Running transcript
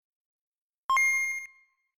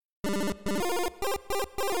Hey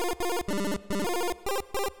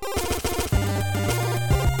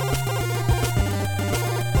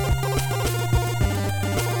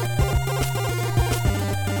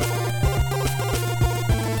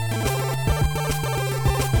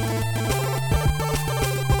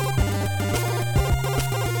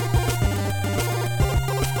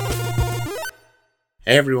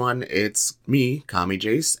everyone, it's me, Kami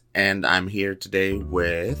Jace, and I'm here today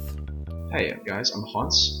with... Hey guys, I'm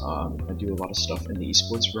Hans. I do a lot of stuff in the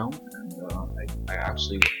eSports realm, and I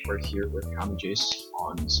actually work here with Kami Jace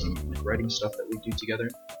on some writing stuff that we do together.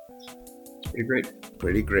 It's pretty great.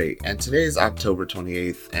 Pretty great. And today is October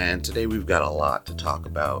 28th, and today we've got a lot to talk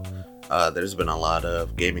about. There's been a lot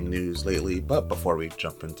of gaming news lately, but before we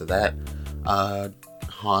jump into that,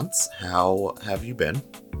 Hans, how have you been?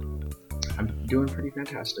 I'm doing pretty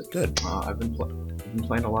fantastic. Good. I've been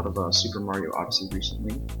playing a lot of Super Mario Odyssey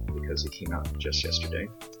recently because it came out just yesterday.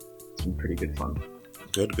 It's been pretty good fun.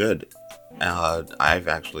 Good. I've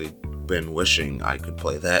actually been wishing I could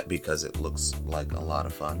play that because it looks like a lot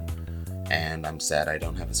of fun, and I'm sad I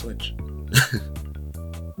don't have a Switch.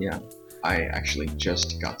 Yeah, I actually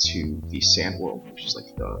just got to the Sand World, which is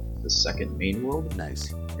like the second main world.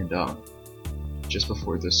 Nice. And just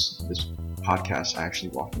before this podcast, I actually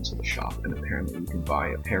walked into the shop, and apparently you can buy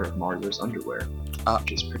a pair of Mario's underwear,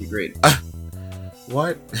 which is pretty great.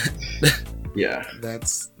 What? Yeah.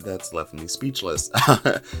 That's left me speechless.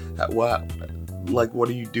 What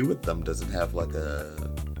do you do with them? Does it have like a...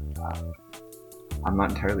 I'm not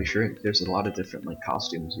entirely sure. There's a lot of different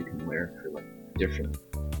costumes you can wear for different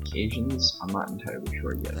occasions. I'm not entirely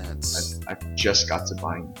sure yet. I've just got to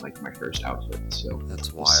buying my first outfit, so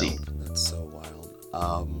that's we'll wild. see. That's so wild.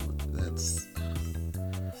 I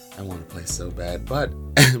want to play so bad, but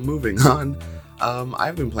moving on.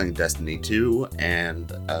 I've been playing Destiny 2, and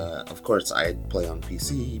of course I play on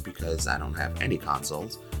PC because I don't have any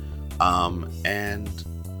consoles. And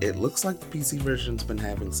it looks like the PC version's been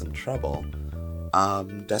having some trouble.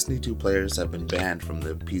 Destiny 2 players have been banned from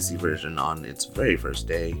the PC version on its very first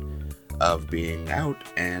day of being out,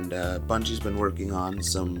 and Bungie's been working on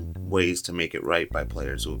some ways to make it right by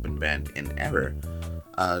players who have been banned in error.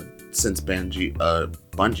 Since Bungie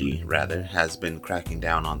has been cracking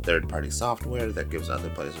down on third-party software that gives other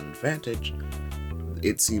players an advantage,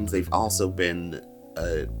 it seems they've also been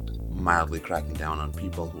mildly cracking down on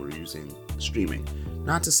people who are using streaming.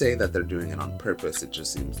 Not to say that they're doing it on purpose, it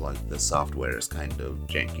just seems like the software is kind of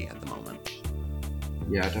janky at the moment.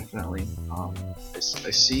 Yeah, definitely. I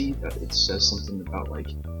see that it says something about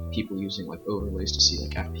people using overlays to see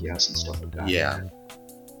FPS and stuff like that. Yeah.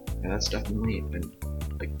 And that's definitely been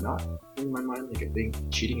not in my mind a big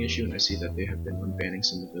cheating issue, and I see that they have been unbanning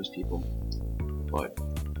some of those people. But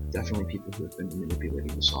definitely people who have been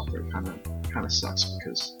manipulating the software kind of sucks,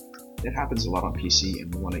 because it happens a lot on PC,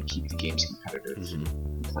 and we want to keep the games competitive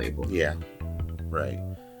and playable. Yeah, right.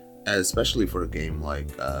 Especially for a game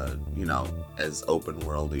like as open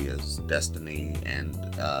worldy as Destiny, and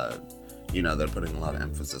they're putting a lot of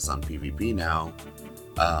emphasis on PvP now.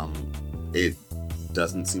 It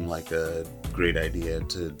doesn't seem like a great idea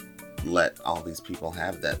to let all these people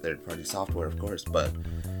have that third-party software, of course, but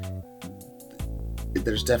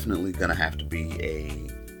there's definitely gonna have to be a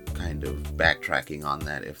kind of backtracking on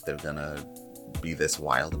that if they're gonna be this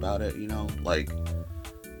wild about it,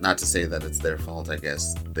 not to say that it's their fault. I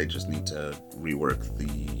guess they just need to rework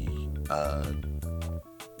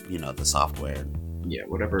the software. Yeah,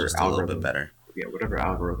 whatever just algorithm, a little bit better. Yeah, whatever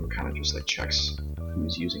algorithm kind of just checks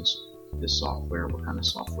who's using this software, what kind of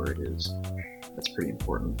software it is. That's pretty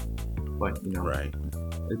important. But right.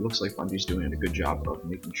 It looks like Bungie's doing a good job of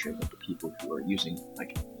making sure that the people who are using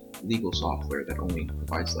legal software that only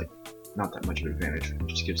provides not that much of an advantage, which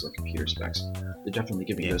just gives computer specs, they're definitely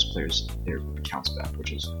giving those players their accounts back,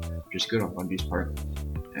 which is good on Bungie's part.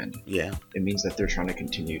 And it means that they're trying to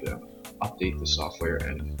continue to update the software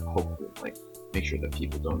and hopefully make sure that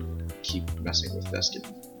people don't keep messing with Destiny.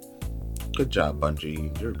 Good job,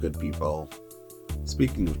 Bungie. You're good people.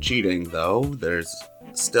 Speaking of cheating, though, there's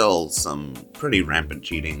still some pretty rampant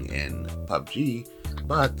cheating in PUBG,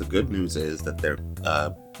 but the good news is that they're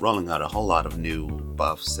rolling out a whole lot of new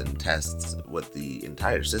buffs and tests with the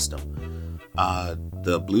entire system.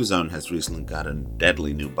 The Blue Zone has recently got a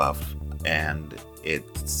deadly new buff, and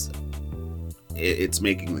it's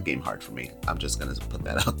making the game hard for me. I'm just gonna put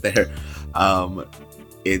that out there.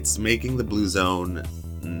 It's making the Blue Zone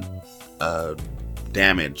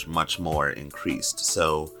damage much more increased.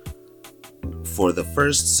 So for the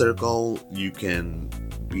first circle, you can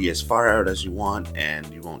be as far out as you want and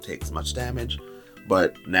you won't take as much damage.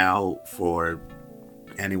 But now for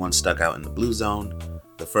anyone stuck out in the blue zone,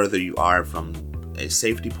 the further you are from a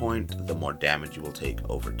safety point, the more damage you will take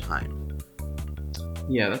over time.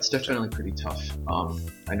 Yeah, that's definitely pretty tough.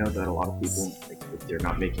 I know that a lot of people, like, if they're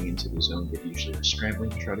not making into the zone, they usually are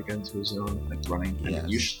scrambling to try to get into a zone, like running. And it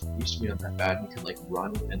used to be not that bad. You could like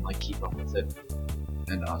run and like keep up with it,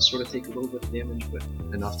 and sort of take a little bit of damage, but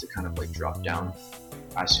enough to kind of like drop down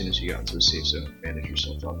as soon as you got into a safe zone, manage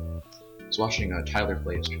yourself up. I was watching Tyler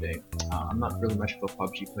play yesterday. I'm not really much of a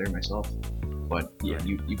PUBG player myself, but yeah,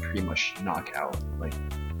 you pretty much knock out like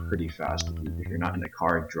pretty fast if you're not in a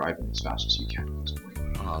car driving as fast as you can at this point.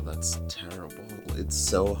 Oh, that's terrible. It's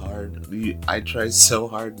so hard. I try so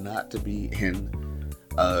hard not to be in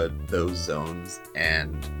those zones,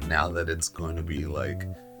 and now that it's going to be like,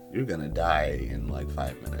 you're gonna die in like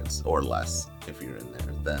 5 minutes or less if you're in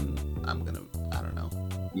there, then I don't know.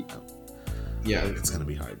 Yeah, it's gonna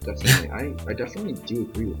be hard. Definitely. I definitely do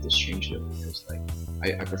agree with this change though, because like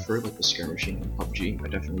I prefer like the skirmishing in PUBG. I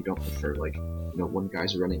definitely don't prefer like, you know, one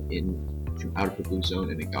guy's running in from out of the blue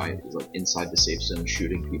zone and a guy is like inside the safe zone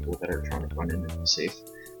shooting people that are trying to run in and be safe.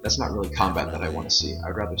 That's not really combat that I want to see.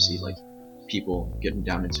 I'd rather see like people getting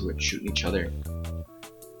down into it, shooting each other,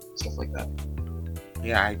 stuff like that.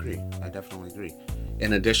 Yeah, I agree. I definitely agree.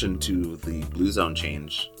 In addition to the blue zone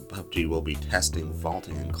change, PUBG will be testing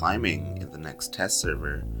vaulting and climbing in the next test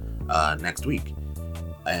server next week.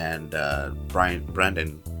 And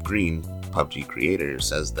Brandon Green, PUBG creator,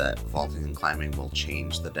 says that vaulting and climbing will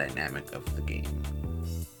change the dynamic of the game.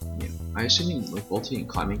 Yeah, I assume like vaulting and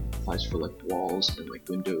climbing applies for like walls and like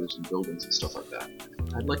windows and buildings and stuff like that.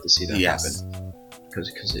 I'd like to see that happen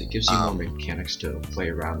because it gives you more mechanics to play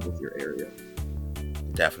around with your area.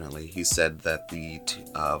 Definitely. He said that the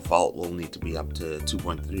vault will need to be up to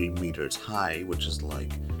 2.3 meters high, which is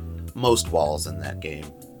like most walls in that game.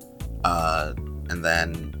 And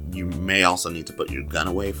then you may also need to put your gun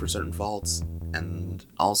away for certain vaults. And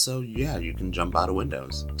also, yeah, you can jump out of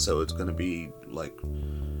windows. So it's going to be like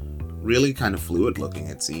really kind of fluid looking,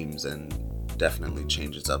 it seems, and definitely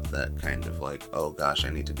changes up that kind of like, oh gosh, I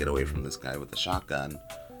need to get away from this guy with a shotgun.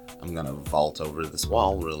 I'm gonna vault over this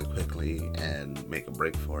wall really quickly and make a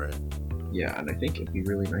break for it. Yeah, and I think it'd be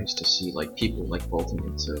really nice to see like people like vaulting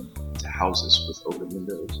into houses with open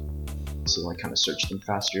windows, so like kind of search them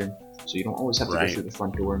faster. So you don't always have to go through the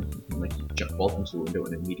front door. You can like jump vault into the window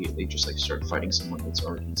and immediately just like start fighting someone that's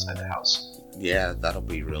already inside the house. Yeah, that'll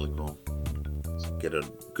be really cool. Get a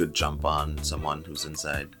good jump on someone who's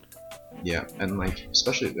inside. Yeah, and like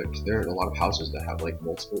especially there are a lot of houses that have like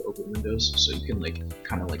multiple open windows, so you can like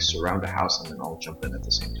kind of like surround a house and then all jump in at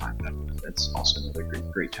the same time. That's also another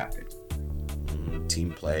great tactic.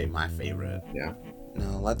 Team play, my favorite. Yeah.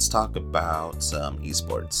 Now let's talk about some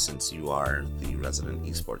esports, since you are the resident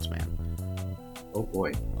esports man. Oh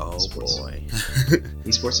boy. Oh esports. Boy.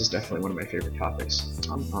 Esports is definitely one of my favorite topics.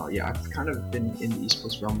 Yeah, I've kind of been in the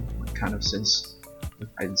esports realm like, kind of since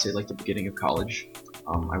I'd say like the beginning of college.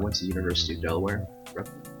 I went to the University of Delaware.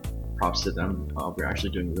 Props to them. We're actually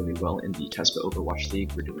doing really well in the TESPA Overwatch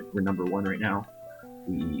League. We're number one right now.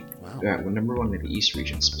 We're number one in the East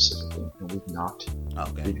region specifically, and we've knocked.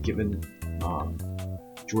 We've given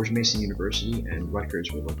George Mason University and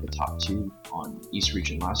Rutgers were like the top two on East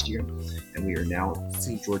region last year, and we are now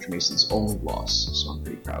George Mason's only loss. So I'm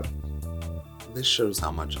pretty proud. This shows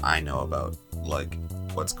how much I know about like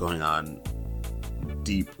what's going on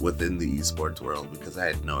deep within the esports world, because I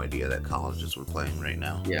had no idea that colleges were playing right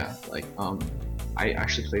now. Yeah, like I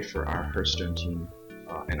actually played for our Hearthstone team,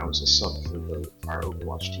 and I was a sub for our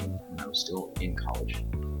Overwatch team when I was still in college.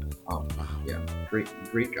 Yeah,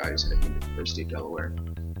 great guys at the University of Delaware.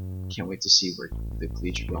 Can't wait to see where the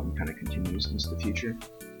collegiate realm kind of continues into the future.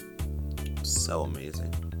 So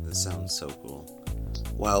amazing. This sounds so cool.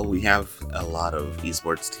 Well, we have a lot of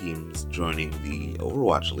esports teams joining the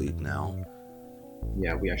Overwatch League now.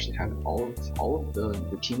 Yeah, we actually have all of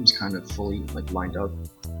the teams kind of fully like lined up.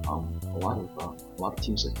 A lot of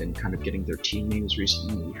teams have been kind of getting their team names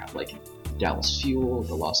recently. We have like Dallas Fuel,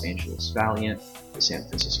 the Los Angeles Valiant, the San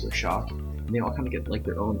Francisco Shock, and they all kind of get like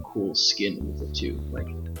their own cool skin with it too. Like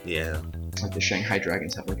like the Shanghai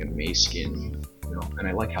Dragons have like a Mei skin, you know, and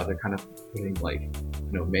I like how they're kind of putting like,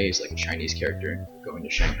 you know, Mei is like a Chinese character going to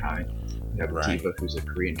Shanghai. We have Diva, who's a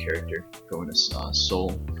Korean character, going to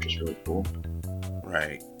Seoul, which is really cool.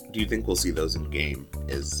 Right. Do you think we'll see those in game?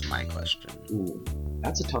 Is my question. Ooh,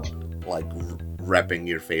 that's a tough one. Like repping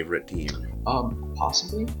your favorite team.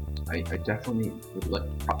 Possibly. I definitely would like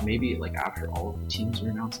maybe like after all of the teams are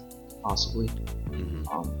announced, possibly.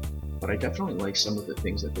 But I definitely like some of the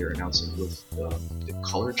things that they're announcing with the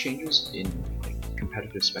color changes in like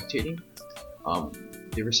competitive spectating.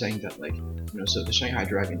 They were saying that like, you know, so the Shanghai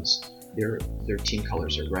Dragons their team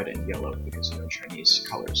colors are red and yellow because Chinese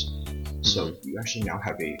colors. So you actually now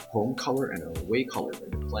have a home color and an away color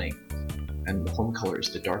when you're playing. And the home color is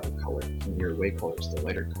the darker color, and your away color is the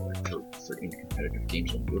lighter color for in competitive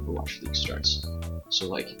games when the Overwatch League starts. So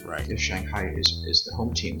like, if Shanghai is the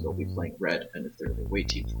home team, they'll be playing red, and if they're the away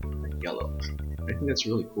team, they'll be playing yellow. I think that's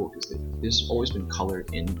really cool because this has always been colored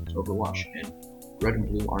in Overwatch, and red and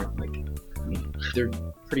blue aren't like, I mean, they're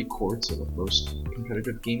pretty core to most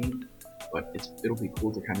competitive gaming, but it'll be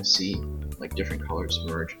cool to kind of see like different colors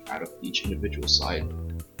emerge out of each individual side.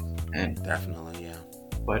 And definitely, yeah.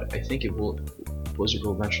 But I think Blizzard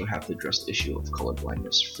will eventually have to address the issue of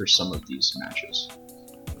colorblindness for some of these matches.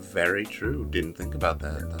 Very true. Didn't think about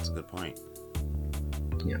that. That's a good point.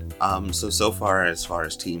 Yeah. So far as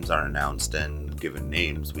teams are announced and given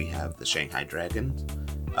names, we have the Shanghai Dragons,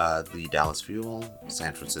 the Dallas Fuel,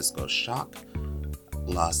 San Francisco Shock,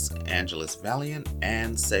 Los Angeles Valiant,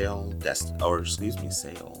 and Soul Destiny.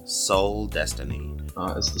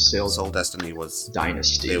 It's the Soul Destiny was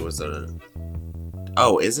Dynasty. It was a.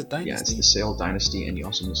 Oh, is it Dynasty? Yeah, it's the Soul Dynasty, and you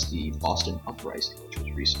also missed the Boston Uprising, which was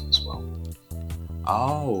recent as well.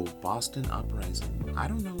 Oh, Boston Uprising. I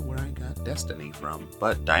don't know where I got Destiny from,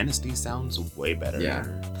 but Dynasty sounds way better. Yeah,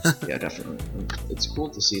 yeah, definitely. And it's cool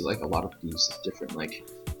to see like a lot of these different like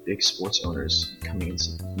big sports owners coming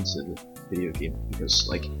into the video game because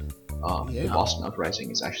like the Boston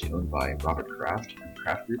Uprising is actually owned by Robert Kraft and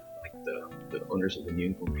Kraft Group, like the owners of the New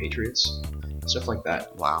England Patriots. Stuff like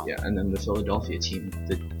that. Wow. Yeah, and then the Philadelphia team,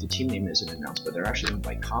 the team name isn't announced, but they're actually owned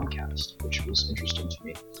by Comcast, which was interesting to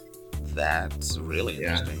me. That's really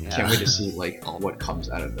interesting. Yeah. Can't wait to see like what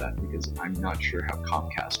comes out of that because I'm not sure how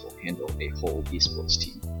Comcast will handle a whole esports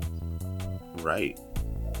team. Right.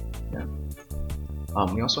 Yeah.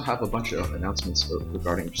 We also have a bunch of announcements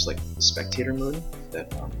regarding just like the spectator mode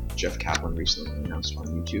that Jeff Kaplan recently announced on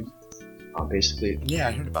YouTube. Basically, yeah,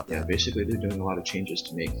 I heard about that. Yeah, basically they're doing a lot of changes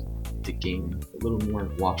to make the game a little more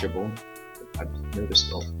watchable. I've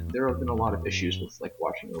noticed there have been a lot of issues with like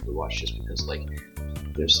watching Overwatch just because like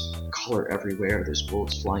there's color everywhere, there's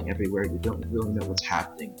bullets flying everywhere. You don't really know what's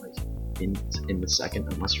happening like in the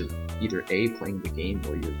second unless you're either playing the game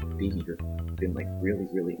or you've been like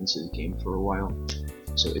really into the game for a while.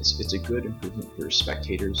 So it's a good improvement for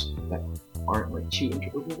spectators that aren't like too into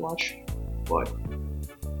Overwatch, but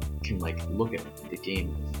can like look at the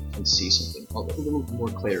game and see something a little more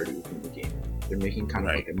clarity within the game. They're making kind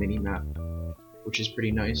of like a mini map, which is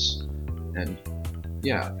pretty nice, and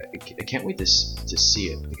yeah, I can't wait to see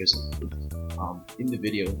it because in the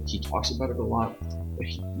video he talks about it a lot, but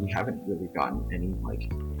we haven't really gotten any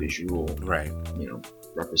like visual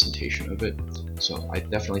representation of it. So I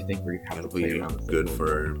definitely think we have to play around with it. Good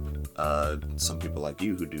for some people like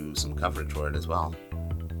you who do some coverage for it as well.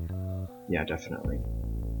 Yeah, definitely.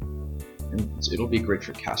 And it'll be great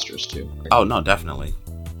for casters too. Oh no, definitely.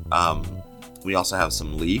 We also have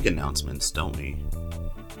some league announcements, don't we?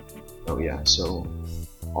 Oh yeah, so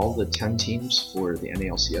all the 10 teams for the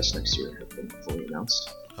NALCS next year have been fully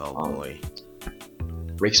announced. Oh boy.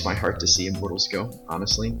 Breaks my heart to see Immortals go,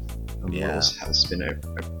 honestly. Immortals has been a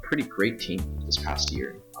pretty great team this past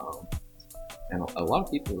year. And a lot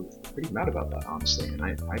of people are pretty mad about that, honestly. And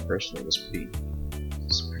I personally was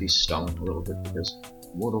pretty stung a little bit because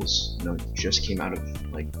Immortals, just came out of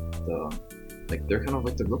they're kind of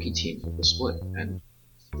like the rookie team of the split, and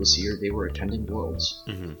this year they were attending Worlds,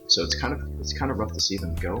 so it's kind of rough to see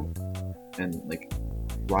them go. And like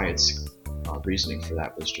Riot's reasoning for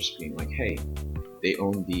that was just being like, hey, they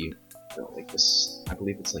own this, I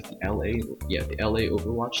believe it's like the LA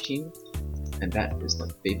Overwatch team, and that is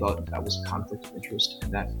like they thought that was a conflict of interest,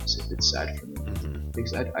 and that is a bit sad for me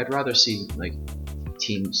because I'd rather see like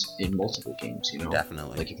teams in multiple games,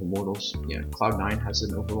 Definitely. Like if Immortals, Cloud9 has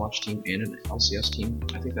an Overwatch team and an LCS team.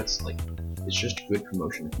 I think that's like, it's just good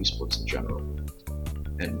promotion of esports in general.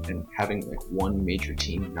 And having like one major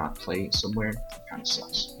team not play somewhere kind of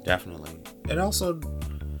sucks. Definitely. It also,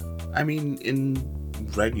 I mean, in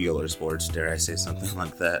regular sports, dare I say something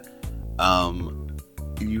like that,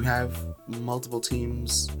 you have multiple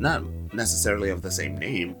teams, not necessarily of the same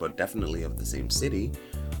name, but definitely of the same city.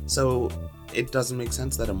 So it doesn't make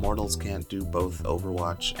sense that Immortals can't do both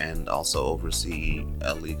Overwatch and also oversee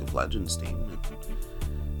a League of Legends team.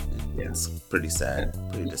 It's pretty sad,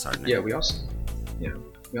 pretty disheartening. Yeah, we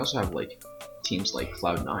also have like teams like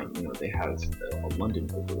Cloud9. They have a London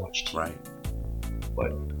Overwatch team, right?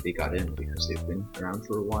 But they got in because they've been around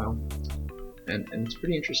for a while, and it's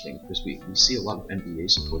pretty interesting because we see a lot of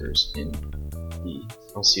NBA supporters in the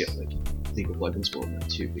LCS, like League of Legends world now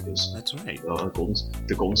too, because That's right.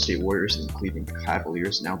 The Golden State Warriors and the Cleveland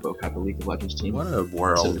Cavaliers now both have a League of Legends team. What a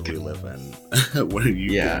world we live in, where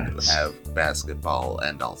you can have basketball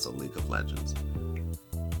and also League of Legends.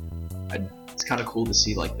 It's kind of cool to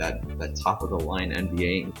see like that top of the line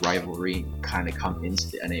NBA rivalry kind of come into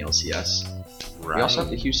the NALCS. Right. We also have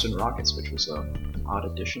the Houston Rockets, which was an odd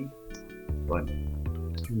addition, but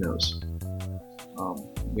who knows?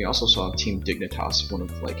 We also saw Team Dignitas, one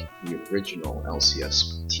of like the original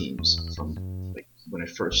LCS teams from like when it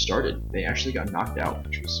first started. They actually got knocked out,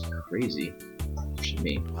 which was crazy to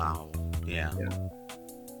me. Wow. Yeah.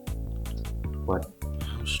 But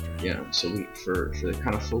yeah, so for the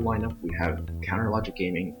kind of full lineup, we have Counter Logic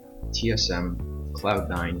Gaming, TSM,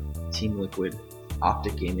 Cloud9, Team Liquid,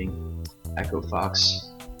 Optic Gaming, Echo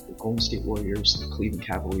Fox, the Golden State Warriors, the Cleveland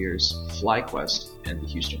Cavaliers, FlyQuest, and the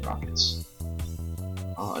Houston Rockets.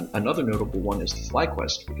 Another notable one is the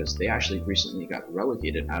FlyQuest, because they actually recently got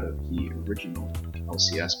relegated out of the original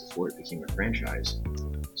LCS before it became a franchise.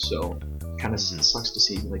 So kind of sucks to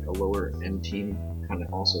see like a lower end team kind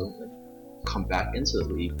of also like, come back into the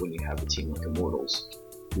league when you have a team like Immortals,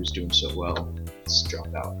 who's doing so well, just drop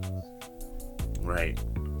out. Right.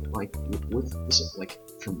 Like with this, like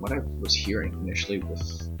from what I was hearing initially with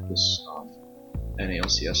this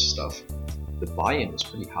NALCS stuff, the buy-in was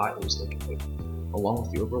pretty high. It was like along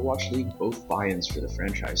with the Overwatch League, both buy-ins for the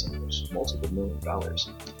franchise was multiple $1 million.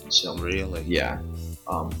 So really, yeah.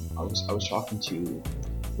 I was talking to,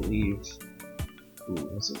 I believe, who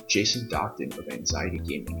was it, Jason Docton of Anxiety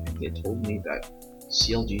Gaming, and they told me that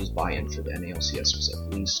CLG's buy-in for the NALCS was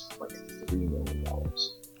at least like $3 million.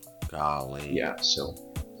 Golly. Yeah. So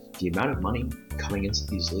the amount of money coming into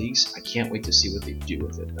these leagues, I can't wait to see what they do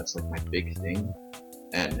with it. That's like my big thing,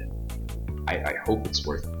 and I hope it's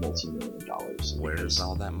worth multi-million dollars. Where's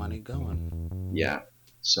all that money going? Yeah,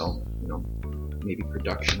 so maybe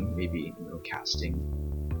production, maybe casting.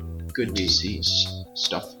 Good to see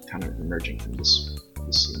stuff kind of emerging from this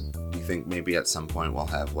scene. Do you think maybe at some point we'll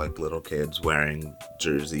have like little kids wearing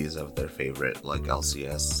jerseys of their favorite like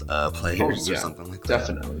LCS players or something like that?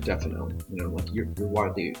 Definitely. Like you're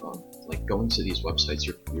widely like going to these websites.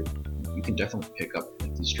 You can definitely pick up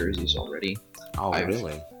like, these jerseys already. Oh,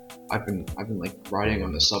 really? I've been like riding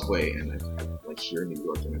on the subway, and I've like here in New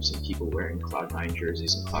York, and I've seen people wearing Cloud9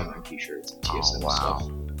 jerseys and Cloud9 t-shirts and TSM stuff.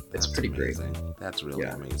 It's pretty amazing. Great. That's really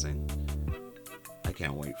amazing. I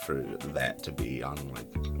can't wait for that to be on like,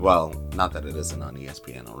 well, not that it isn't on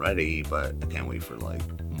ESPN already, but I can't wait for like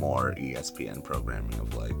more ESPN programming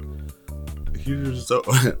of like, here's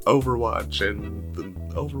Overwatch and the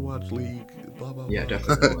Overwatch League, blah blah. Yeah, blah.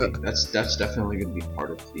 definitely. That's definitely going to be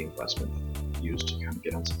part of the investment used to kind of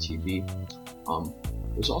get onto TV.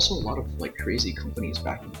 There's also a lot of like crazy companies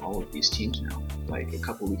backing all of these teams now. Like a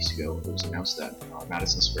couple weeks ago, it was announced that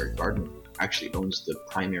Madison Square Garden actually owns the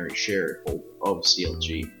primary shareholder of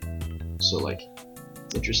CLG. So like,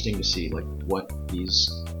 it's interesting to see like what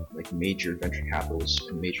these like major venture capitals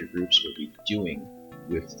and major groups will be doing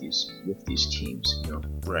with these teams.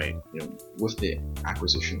 Right. With the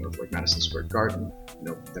acquisition of like Madison Square Garden,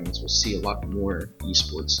 that means we'll see a lot more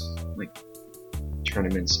eSports like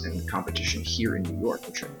tournaments and competition here in New York,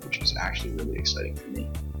 which is actually really exciting for me.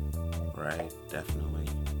 Right, definitely.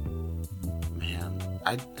 Man,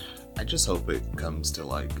 I just hope it comes to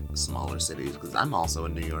like smaller cities, because I'm also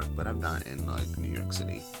in New York, but I'm not in like New York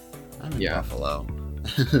City. I'm in Buffalo.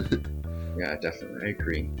 Yeah, definitely, I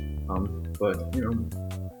agree. But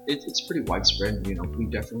it's pretty widespread. We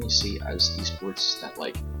definitely see as esports that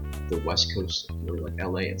like the West Coast, or like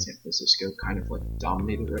LA and San Francisco, kind of like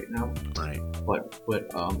dominated right now. Right. But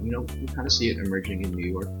we kind of see it emerging in New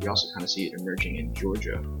York. We also kind of see it emerging in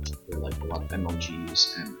Georgia, where like a lot of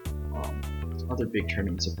MLGs and other big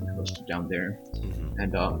tournaments have been hosted down there. Mm-hmm.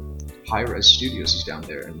 And High Res Studios is down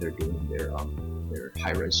there, and they're doing their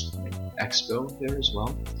High Res Expo there as well,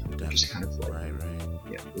 which is kind of like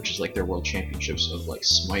which is like their world championships of like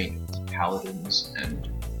Smite, Paladins, and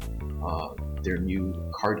their new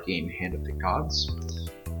card game Hand of the Gods.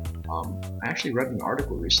 I actually read an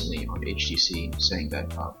article recently on HTC saying that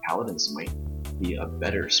Paladins might be a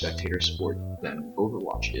better spectator sport than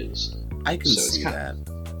Overwatch is. I can see that.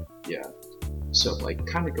 Yeah. So like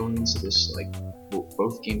kind of going into this, like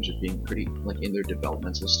both games are being pretty like in their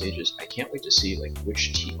developmental stages. I can't wait to see like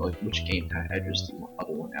which game kind of edges the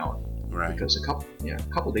other one out. Right. Because a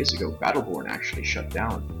couple days ago, Battleborn actually shut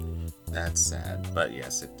down. That's sad, but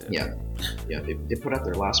yes, it did. Yeah. They put out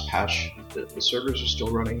their last patch. The servers are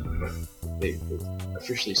still running, but they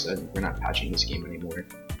officially said we're not patching this game anymore.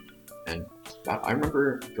 And I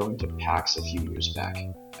remember going to PAX a few years back,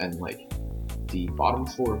 and like the bottom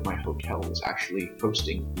floor of my hotel was actually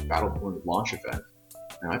hosting the Battleborn launch event,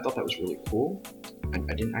 and I thought that was really cool.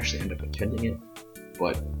 I didn't actually end up attending it,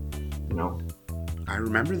 but you know, I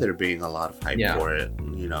remember there being a lot of hype for it.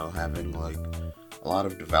 You know, having like a lot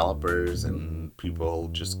of developers and people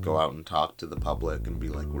just go out and talk to the public and be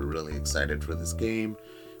like, "We're really excited for this game.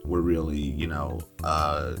 We're really,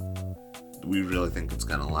 we really think it's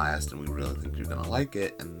gonna last, and we really think you're gonna like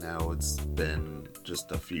it." And now it's been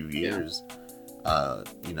just a few years,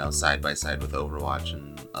 side by side with Overwatch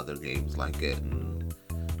and other games like it, and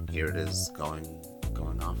here it is going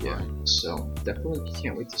offline. Yeah, so definitely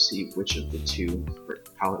can't wait to see which of the two,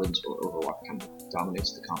 Paladins or Overwatch, kind of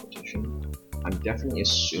dominates the competition. I'm definitely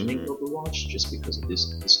assuming Overwatch, just because of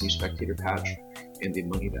this new spectator patch and the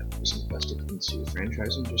money that was invested into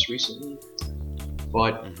franchising just recently.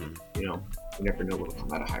 But you never know what'll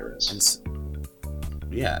come out of Hi-Res.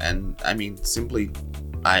 And I mean, simply,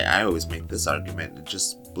 I always make this argument. It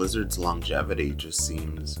just Blizzard's longevity just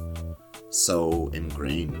seems so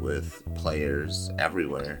ingrained with players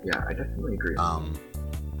everywhere. Yeah, I definitely agree.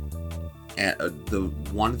 And the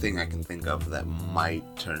one thing I can think of that might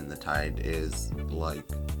turn the tide is like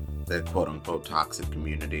the quote-unquote toxic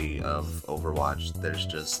community of Overwatch. There's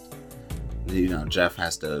just, Jeff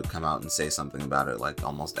has to come out and say something about it like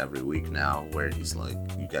almost every week now, where he's like,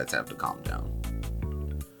 "You guys have to calm down."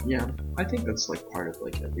 Yeah, I think that's like part of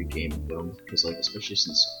like every game though, because like especially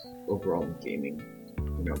since overall in gaming,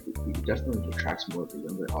 it definitely attracts more of a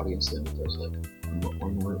younger audience than it does like a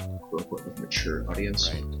more quote-unquote mature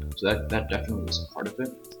audience. Right. So that definitely is a part of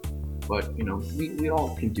it. But we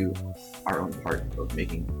all can do our own part of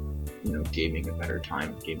making gaming a better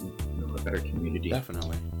time, gaming a better community.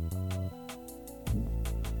 Definitely.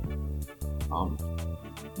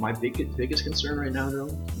 My biggest concern right now though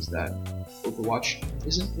is that Overwatch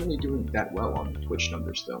isn't really doing that well on Twitch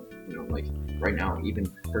numbers though. Like right now,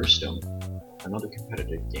 even Hearthstone, another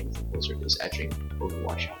competitive game from Blizzard, is edging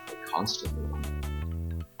Overwatch out like constantly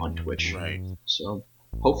on Twitch. Right. So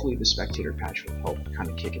hopefully the spectator patch will help kind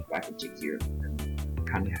of kick it back into gear and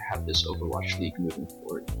kind of have this Overwatch League moving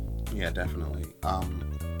forward. Yeah, definitely.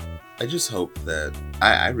 I just hope that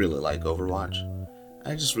I really like Overwatch.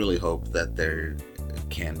 I just really hope that there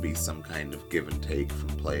can be some kind of give and take from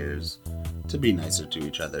players to be nicer to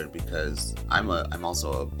each other, because I'm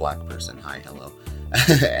also a black person. Hi, hello.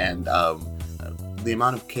 And the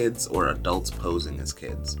amount of kids or adults posing as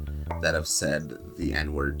kids that have said the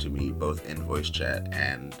N-word to me, both in voice chat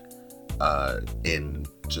and in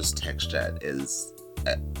just text chat, is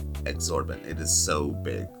exorbitant. It is so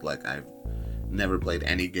big. Like, I've never played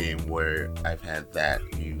any game where I've had that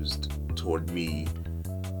used toward me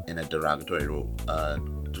in a derogatory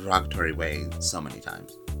way so many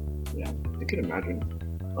times. Yeah, I could imagine.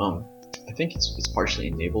 I think it's partially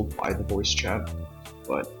enabled by the voice chat,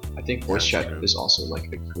 but I think voice chat is also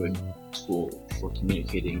like a good tool for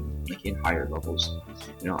communicating like in higher levels.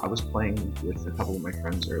 I was playing with a couple of my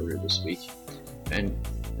friends earlier this week, and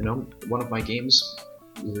one of my games,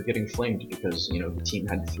 we were getting flamed because the team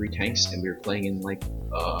had 3 tanks and we were playing in like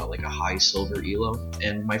a high silver elo,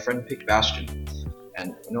 and my friend picked Bastion.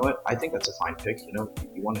 And you know what? I think that's a fine pick.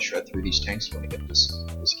 You want to shred through these tanks. You want to get this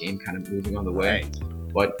game kind of moving on the way.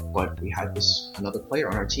 Right. But we had another player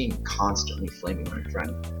on our team constantly flaming my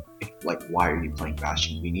friend. Like, why are you playing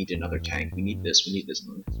Bastion? We need another tank. We need this. We need this.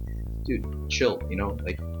 Dude, chill.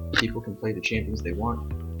 Like, people can play the champions they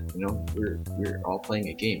want. We're all playing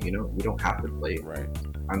a game. We don't have to play. Right.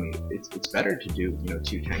 I mean, it's better to do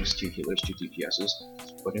 2 tanks, 2 healers, 2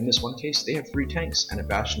 DPSs. But in this one case, they have 3 tanks, and a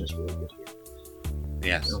Bastion is really good here.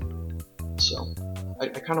 Yes. So I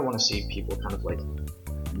kind of want to see people kind of like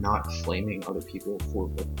not flaming other people for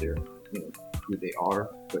what they're, who they are,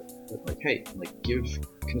 but like, hey, like give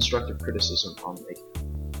constructive criticism on like,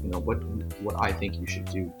 what I think you should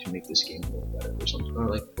do to make this game a little better, or something, or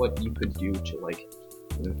like what you could do to like,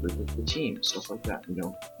 for the team, stuff like that.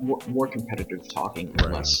 More competitive talking,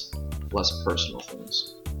 and less personal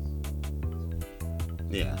things.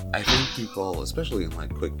 Yeah, I think people, especially in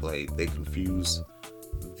like quick play, they confuse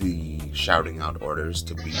the shouting out orders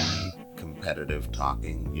to be competitive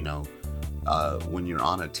talking. When you're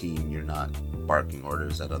on a team, you're not barking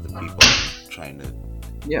orders at other people.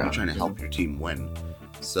 You're trying to help your team win.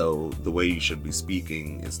 So the way you should be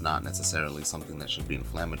speaking is not necessarily something that should be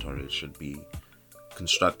inflammatory. It should be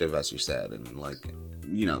constructive, as you said, and like,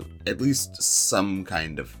 at least some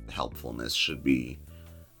kind of helpfulness should be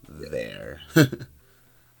there.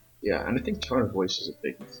 Yeah, and I think tone of voice is a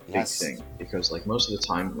big thing, because like most of the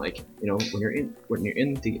time, like when you're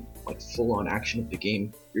in the like full on action of the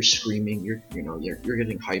game, you're screaming, you're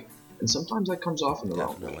getting hype, and sometimes that comes off in the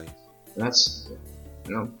wrong way. And that's,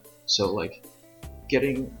 you know, so like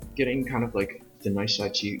getting kind of like the nice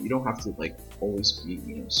side to you. You don't have to like always be,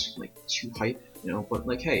 like too hype, but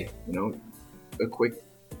like, hey, a quick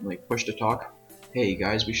like push to talk. Hey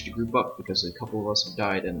guys, we should group up because a couple of us have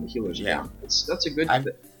died and the healers are Yeah, down. That's a good I've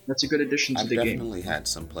that's a good addition to I've the game. definitely had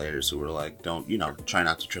some players who were like, don't, try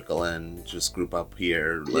not to trickle in, just group up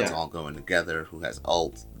here, let's Yeah, all go in together, who has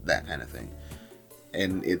ult, that kind of thing.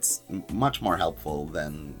 And it's much more helpful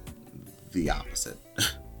than the opposite.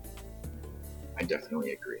 I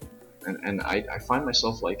definitely agree. And I find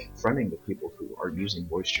myself like friending the people who are using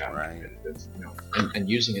voice chat Right. competitive, and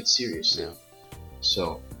using it seriously. Yeah,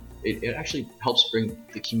 So it actually helps bring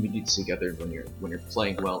the community together when you're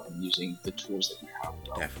playing well and using the tools that you have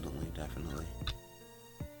well. definitely.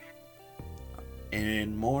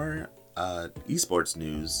 In more esports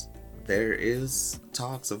news, there is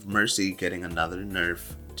talks of Mercy getting another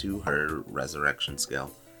nerf to her resurrection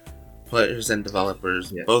skill. Players and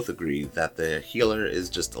developers Yeah. both agree that the healer is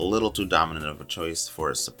just a little too dominant of a choice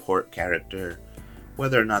for a support character.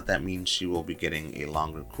 Whether or not that means she will be getting a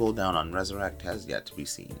longer cooldown on Resurrect has yet to be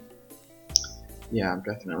seen. Yeah,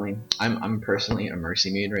 definitely. I'm personally a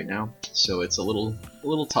Mercy main right now, so it's a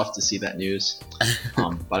little tough to see that news.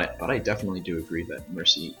 But I definitely do agree that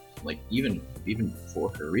Mercy, like even for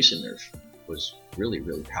her recent nerf, was really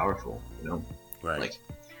powerful. Right. Like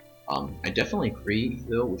I definitely agree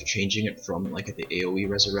though with changing it from like the AOE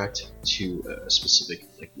resurrect to a specific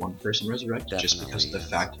like one person resurrect, just because of the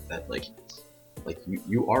fact that like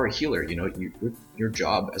you are a healer, your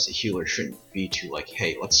job as a healer shouldn't be to like,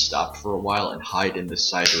 hey, let's stop for a while and hide in this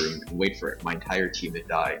side room and wait for my entire team to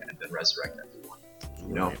die and then resurrect everyone.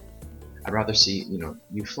 Right. I'd rather see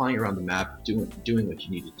you flying around the map doing what you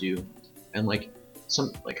need to do, and like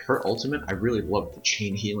her ultimate, I really love the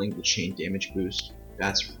chain healing, the chain damage boost.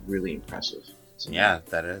 That's really impressive. Yeah,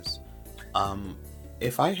 that is.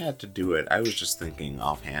 If I had to do it, I was just thinking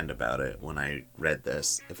offhand about it when I read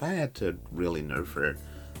this. If I had to really nerf her,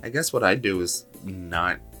 I guess what I'd do is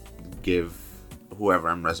not give whoever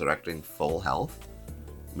I'm resurrecting full health.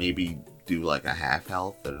 Maybe do like a half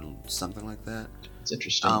health or something like that. It's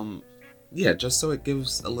interesting. Yeah, just so it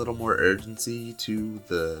gives a little more urgency to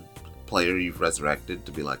the player you've resurrected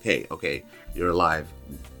to be like, hey, okay, you're alive.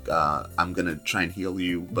 I'm gonna try and heal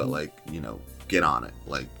you, but like, get on it.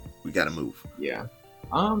 Like, we gotta move. Yeah.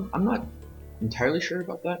 I'm not entirely sure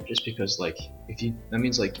about that, just because like that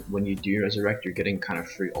means like when you do resurrect, you're getting kind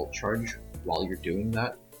of free ult charge while you're doing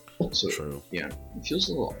that. So True. yeah, it feels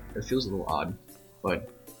a little odd, but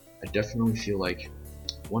I definitely feel like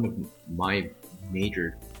one of my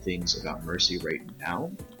major things about Mercy right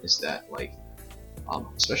now is that like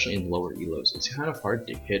especially in lower elos, it's kind of hard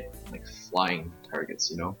to hit like flying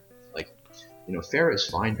targets. Like Farah is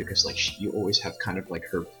fine because like you always have kind of like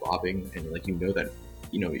her bobbing, and like that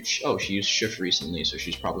she used shift recently, so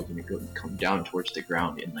she's probably going to come down towards the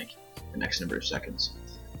ground in like the next number of seconds.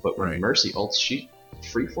 But when Mercy ults,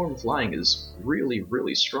 freeform flying is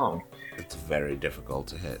really strong. It's very difficult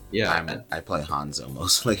to hit. Yeah, I play Hanzo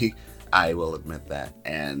mostly. I will admit that,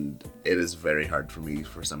 and it is very hard for me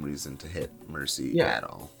for some reason to hit Mercy at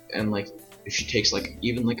all. And like if she takes like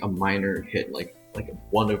even like a minor hit, like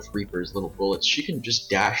one of Reaper's little bullets, she can just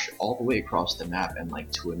dash all the way across the map and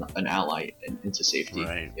like to an ally and into safety.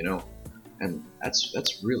 Right. And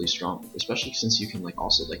that's really strong, especially since you can like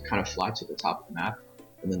also like kind of fly to the top of the map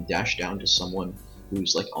and then dash down to someone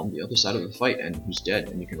who's like on the other side of the fight and who's dead,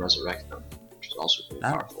 and you can resurrect them, which is also really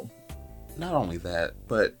powerful. Not only that,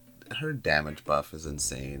 but her damage buff is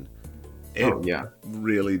insane. It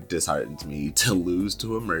really disheartens me to lose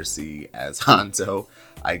to a Mercy as Hanzo.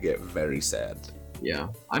 I get very sad. Yeah,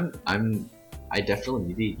 I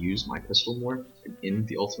definitely need to use my pistol more in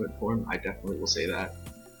the ultimate form. I definitely will say that,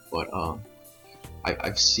 but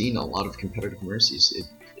I've seen a lot of competitive Mercies.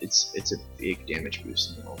 It's a big damage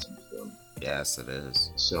boost in the ultimate form. Yes, it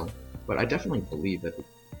is. So, but I definitely believe that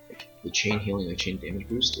the chain healing, the chain damage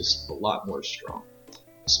boost is a lot more strong.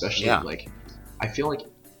 Especially like, I feel like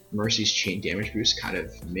Mercy's chain damage boost kind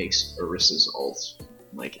of makes Orissa's ult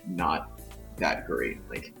like not that great.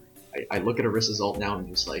 Like, I look at Orissa's ult now and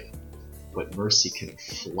I'm just like, but Mercy can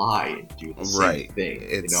fly and do the same thing.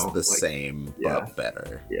 It's the same, but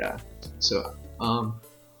better. Yeah. So,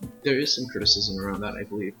 there is some criticism around that, I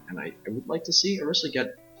believe, and I would like to see Orisa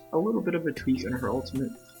get a little bit of a tweak in her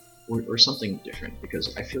ultimate, or something different,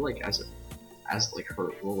 because I feel like as like her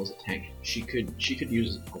role as a tank, she could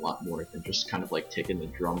use it a lot more than just kind of like taking the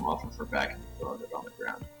drum off of her back and throwing it on the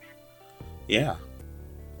ground. Yeah,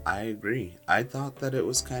 I agree. I thought that it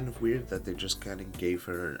was kind of weird that they just kind of gave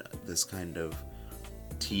her this kind of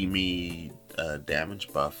teamy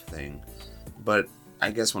damage buff thing. But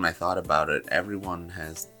I guess when I thought about it, everyone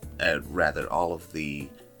has, rather all of the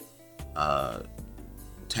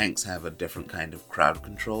tanks have a different kind of crowd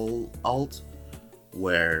control ult,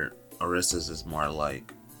 where Orissa's is more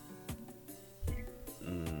like,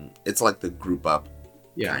 it's like the group up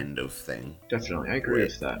kind of thing. Definitely, I agree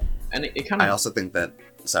with that. And it kind of... I also think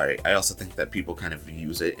that people kind of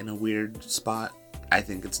use it in a weird spot. I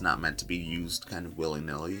think it's not meant to be used kind of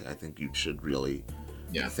willy-nilly. I think you should really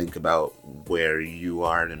think about where you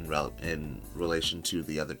are in relation to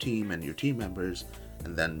the other team and your team members,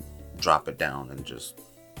 and then drop it down and just,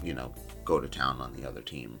 go to town on the other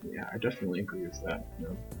team. Yeah, I definitely agree with that.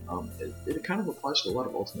 It kind of applies to a lot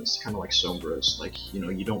of ultimates, kind of like Sombras. Like,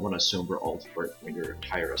 you don't want a Sombra ult for it when your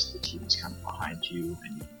entire rest of the team is kind of behind you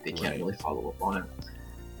and they can't really follow up on it.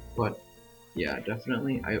 But yeah,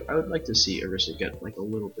 definitely, I would like to see Orisa get like a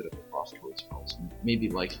little bit of a buff towards ults.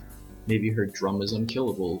 Maybe her drum is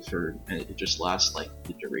unkillable and it just lasts like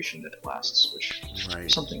the duration that it lasts, which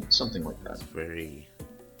something like that. That's very,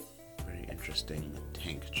 very interesting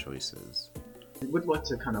tank choices. I would like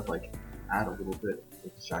to kind of like add a little bit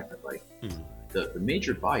with the fact that like the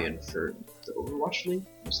major buy-in for the Overwatch League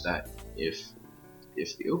was that if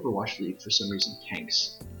the Overwatch League for some reason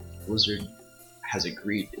tanks, Blizzard has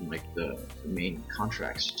agreed in like the main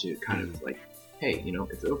contracts to kind of like, hey,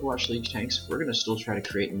 if the Overwatch League tanks, we're gonna still try to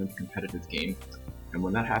create another competitive game, and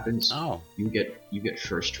when that happens, you get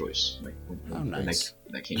first choice, like when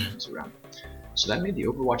that game comes around. So that made the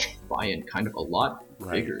Overwatch buy-in kind of a lot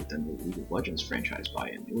bigger than the League of Legends franchise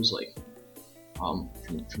buy-in. It was like, from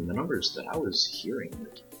the numbers that I was hearing,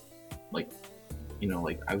 like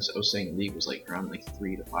I was saying, League was like around like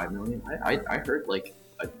 3 to 5 million. I heard like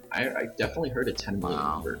I definitely heard a 10 million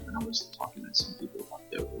number when I was talking to some people about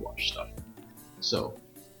the Overwatch stuff. So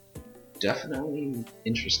definitely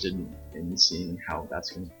interested in seeing how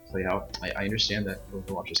that's going to play out. I understand that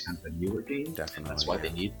Overwatch is kind of a newer game. Definitely, that's why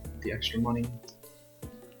they need the extra money.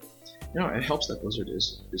 It helps that Blizzard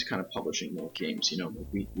is kind of publishing more games.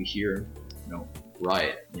 We hear,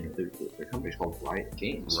 Riot. Their company's called Riot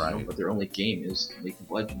Games. But their only game is League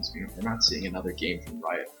of Legends. We're not seeing another game from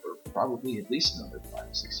Riot for probably at least another 5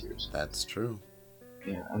 to 6 years. That's true.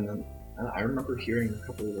 Yeah, and then I remember hearing a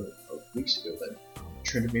couple of weeks ago that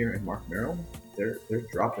Tryndamere and Mark Merrill, they're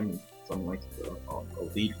dropping from like a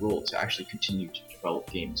lead role to actually continue to develop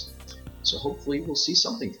games. So hopefully we'll see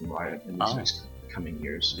something from Riot in these next coming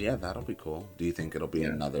years. Yeah, that'll be cool. Do you think it'll be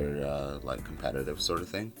another like competitive sort of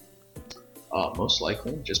thing? Most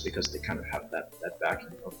likely, just because they kind of have that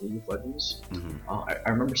backing of League of Legends. I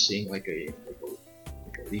remember seeing like a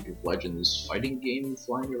League of Legends fighting game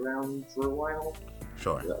flying around for a while.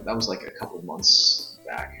 Sure. That was like a couple months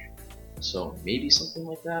back. So maybe something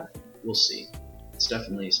like that. We'll see. It's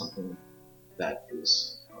definitely something that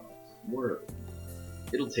is more...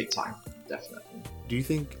 It'll take time, definitely. Do you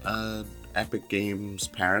think Epic Games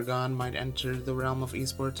Paragon might enter the realm of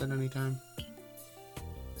esports at any time?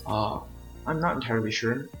 I'm not entirely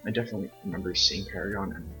sure. I definitely remember seeing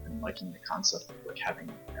Paragon and liking the concept of like having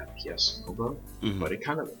an FPS MOBA, but it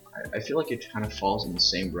kind of, I feel like it kind of falls in the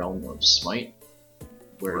same realm of Smite,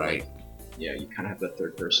 where like, yeah, you kind of have that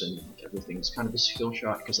third person, like everything's kind of a skill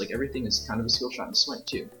shot, because like everything is kind of a skill shot in Smite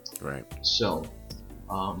too. Right. So,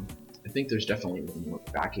 I think there's definitely a little more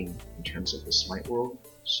backing in terms of the Smite world.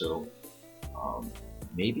 So,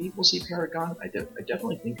 maybe we'll see Paragon. I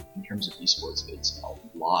definitely think in terms of esports, it's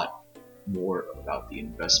a lot more about the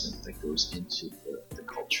investment that goes into the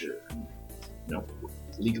culture. And,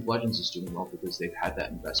 League of Legends is doing well because they've had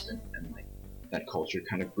that investment and like that culture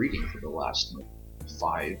kind of breeding for the last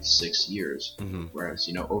 5-6 years. Whereas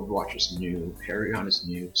Overwatch is new, Paragon is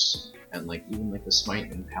new, and like even like the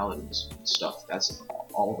Smite and Paladins stuff, that's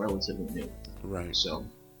all relatively new. Right. So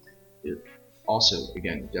it also,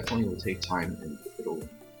 again, definitely will take time, and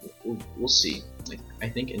we'll see. Like I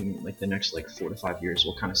think in like the next 4 to 5 years,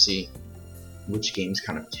 we'll kind of see which games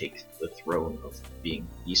kind of take the throne of being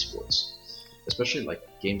esports. Especially like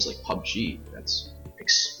games like PUBG, that's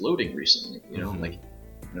exploding recently.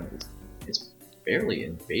 It's barely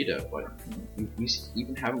in beta, but we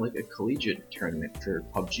even have like a collegiate tournament for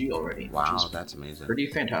PUBG already. Wow, which is that's amazing. Pretty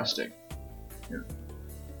fantastic. Yeah.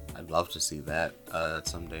 I'd love to see that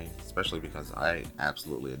someday, especially because I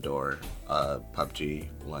absolutely adore PUBG,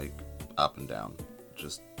 like up and down.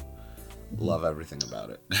 Just love everything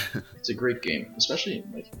about it. It's a great game, especially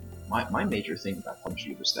like my major thing about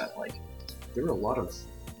PUBG was that like there were a lot of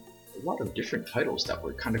different titles that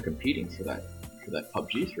were kind of competing for that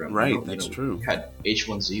PUBG throne. Right, that's true. You had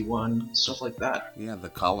H1Z1, stuff like that. Yeah, the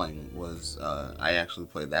culling was I actually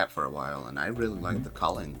played that for a while, and I really liked the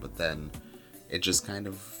culling, but then it just kind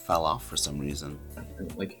of fell off for some reason.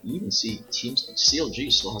 And, like, you even see teams like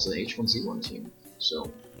CLG still has an H1Z1 team.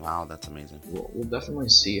 So wow, that's amazing. We'll definitely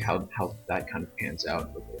see how that kind of pans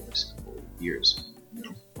out over the next couple of years. You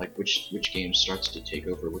know, like which game starts to take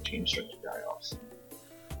over, which games start to die off.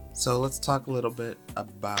 So let's talk a little bit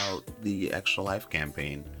about the Extra Life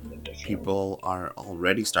campaign. People are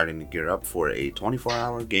already starting to gear up for a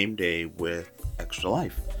 24-hour game day with Extra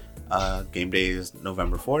Life. Game day is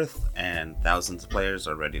November 4th, and thousands of players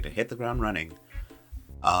are ready to hit the ground running.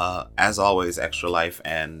 As always, Extra Life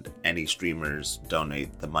and any streamers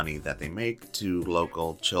donate the money that they make to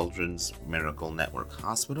local Children's Miracle Network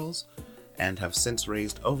hospitals and have since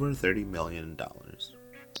raised over $30 million.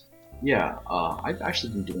 Yeah, I've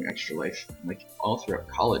actually been doing Extra Life like all throughout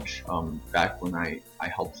college. Back when I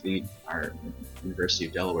helped lead our University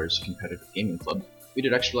of Delaware's competitive gaming club, we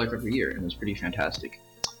did Extra Life every year, and it was pretty fantastic.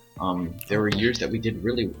 There were years that we did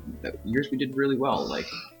really well. Like,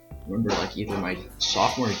 I remember like either my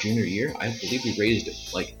sophomore or junior year, I believe we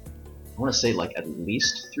raised like, I want to say like at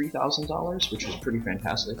least $3,000, which was pretty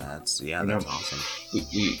fantastic. That's awesome.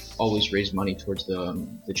 We always raised money towards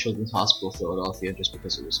the Children's Hospital of Philadelphia just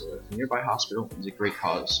because it was a nearby hospital. It was a great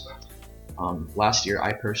cause. Last year,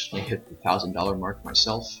 I personally hit the $1,000 mark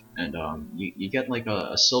myself, and you get like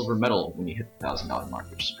a silver medal when you hit the $1,000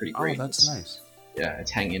 mark, which is pretty great. Oh, that's nice. Yeah,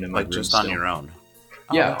 it's hanging in my room just still. on your own.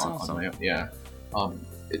 Yeah, that's on awesome. my own. Yeah.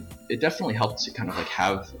 It definitely helped to kind of like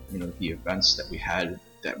have the events that we had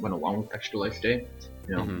that went along with Extra Life Day.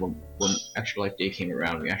 When Extra Life Day came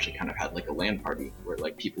around, we actually kind of had like a LAN party where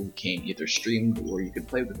like people who came either streamed or you could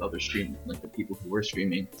play with other the people who were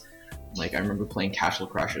streaming. Like I remember playing Castle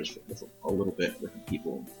Crashers with a little bit with the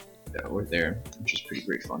people that were there, which was pretty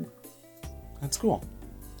great fun. That's cool.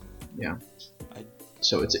 Yeah.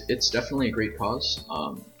 So it's definitely a great cause.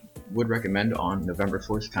 Would recommend on November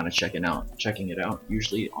 4th kind of checking it out.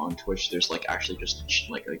 Usually on Twitch there's like actually just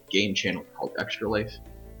like a game channel called Extra Life.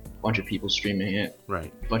 A bunch of people streaming it.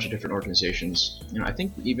 Right. A bunch of different organizations. I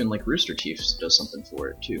think even like Rooster Teeth does something for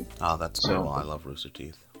it too. Oh, that's cool. I love Rooster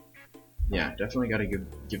Teeth. Yeah, definitely got to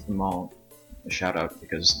give them all a shout out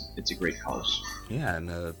because it's a great cause. Yeah, and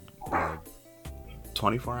a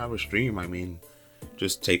 24-hour stream. I mean,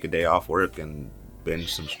 just take a day off work and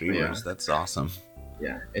binge some streamers. Yeah. That's awesome.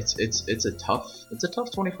 Yeah, it's a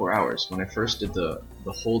tough 24 hours. When I first did the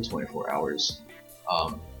whole 24 hours,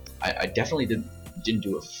 I definitely didn't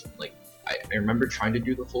do it. Like I remember trying to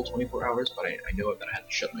do the full 24 hours, but I know that I had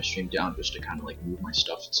to shut my stream down just to kind of like move my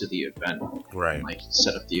stuff to the event, right? And, like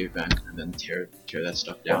set up the event and then tear that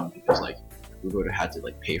stuff down because like we would have had to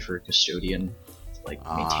like pay for a custodian to like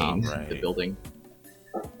maintain the building.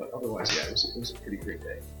 But otherwise, yeah, it was a pretty great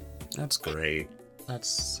day. That's great. That's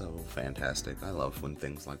so fantastic. I love when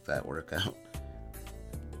things like that work out.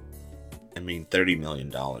 I mean, $30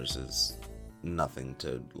 million is nothing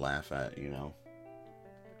to laugh at,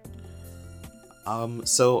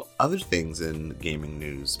 So other things in gaming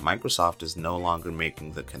news, Microsoft is no longer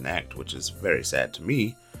making the Kinect, which is very sad to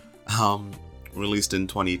me. Released in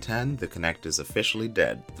 2010, the Kinect is officially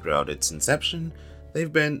dead. Throughout its inception,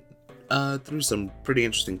 they've been through some pretty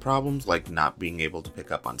interesting problems, like not being able to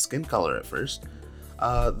pick up on skin color at first.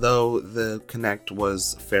 Though the Kinect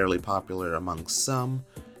was fairly popular among some,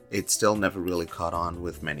 it still never really caught on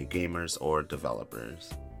with many gamers or developers,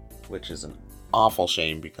 which is an awful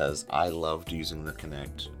shame because I loved using the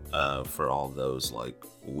Kinect for all those like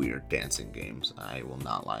weird dancing games. I will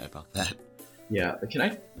not lie about that. Yeah, the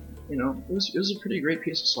Kinect, it was a pretty great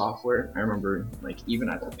piece of software. I remember, like, even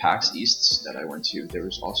at the PAX Easts that I went to, there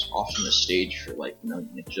was also often a stage for, like,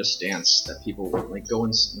 Just Dance that people would, like, go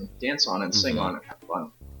and dance on and sing on and have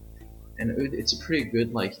fun. And it's a pretty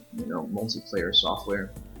good, like, multiplayer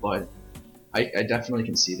software, but I definitely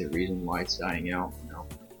can see the reason why it's dying out.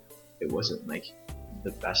 It wasn't, like,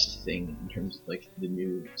 the best thing in terms of, like, the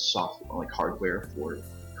new software, like, hardware for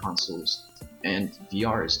consoles. And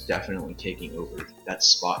VR is definitely taking over that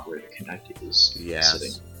spot where the Kinect is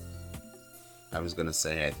sitting. I was going to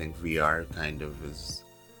say, I think VR kind of is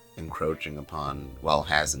encroaching upon,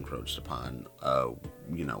 has encroached upon,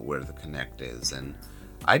 where the Kinect is. And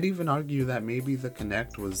I'd even argue that maybe the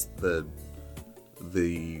Kinect was the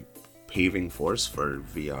paving force for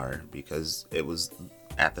VR, because it was,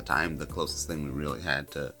 at the time, the closest thing we really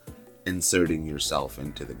had to inserting yourself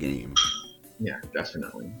into the game. Yeah,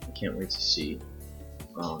 definitely. I can't wait to see.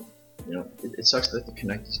 It sucks that the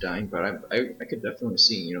Kinect is dying, but I could definitely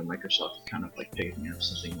see, Microsoft kind of like picking up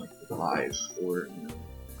something like the Vive or,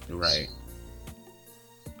 right,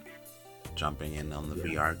 jumping in on the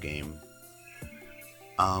VR game.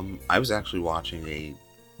 I was actually watching a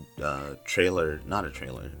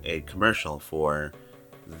a commercial for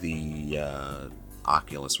the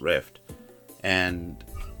Oculus Rift, and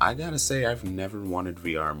I gotta say I've never wanted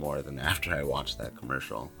VR more than after I watched that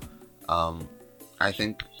commercial. I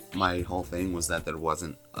think my whole thing was that there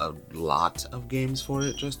wasn't a lot of games for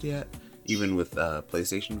it just yet. Even with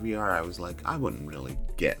PlayStation VR, I was like, I wouldn't really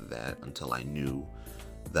get that until I knew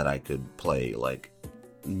that I could play like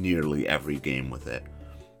nearly every game with it.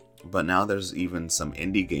 But now there's even some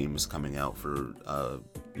indie games coming out for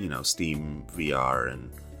Steam VR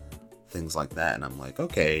and things like that, and I'm like,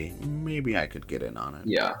 okay, maybe I could get in on it.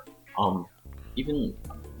 Yeah. Even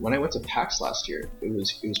when I went to PAX last year, it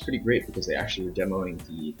was pretty great because they actually were demoing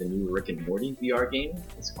the new Rick and Morty VR game.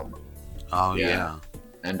 It's called. Oh yeah.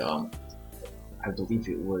 And I believe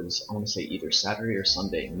it was, I want to say either Saturday or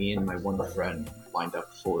Sunday. Me and my one friend lined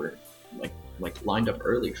up for lined up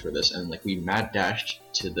early for this, and like we mad dashed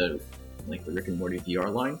to the Rick and Morty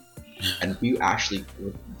VR line. And we actually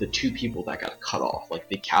were the two people that got cut off. Like,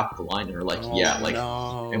 they capped the line and were like,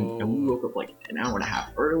 no. and we woke up like an hour and a half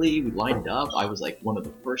early. We lined up. I was like one of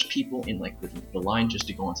the first people in like the line just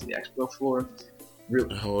to go onto the expo floor.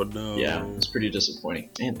 Really, oh no. Yeah, it was pretty disappointing.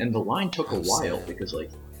 And the line took a while because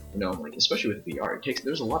especially with VR,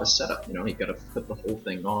 there's a lot of setup. You gotta put the whole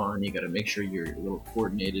thing on. You gotta make sure you're a little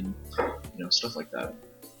coordinated. Stuff like that.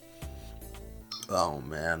 Oh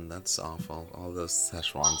man, that's awful. All those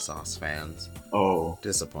Szechuan sauce fans. Oh.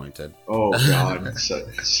 Disappointed. Oh god.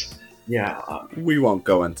 Yeah. We won't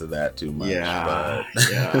go into that too much. Yeah.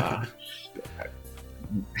 But... yeah.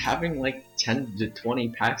 Having like 10 to 20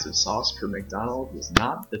 packs of sauce per McDonald's is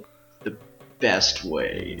not the best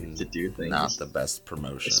way to do things. Not the best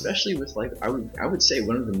promotion. Especially with I would say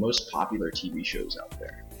one of the most popular TV shows out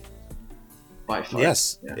there. By far.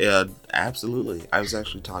 Yes, yeah, absolutely. I was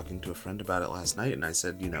actually talking to a friend about it last night, and I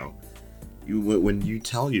said, when you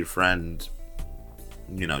tell your friend,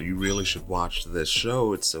 you really should watch this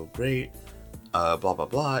show, it's so great, blah, blah,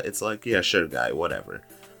 blah, it's like, yeah, sure, guy, whatever.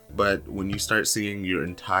 But when you start seeing your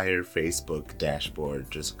entire Facebook dashboard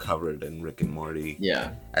just covered in Rick and Morty,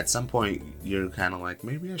 yeah, at some point, you're kind of like,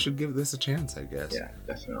 maybe I should give this a chance, I guess. Yeah,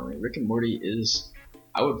 definitely. Rick and Morty is,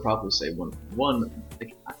 I would probably say one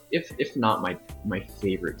if not my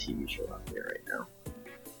favorite TV show out there right now.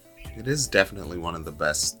 It is definitely one of the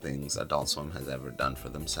best things Adult Swim has ever done for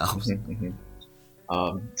themselves.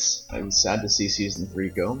 I'm sad to see season 3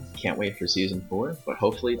 go. Can't wait for season 4, but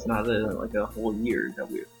hopefully it's not a whole year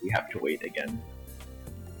that we have to wait again.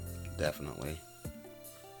 Definitely.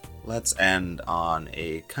 Let's end on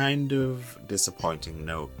a kind of disappointing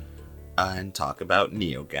note and talk about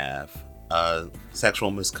NeoGAF.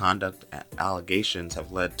 Sexual misconduct allegations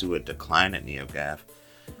have led to a decline at NeoGAF.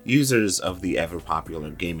 Users of the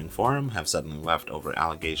ever-popular gaming forum have suddenly left over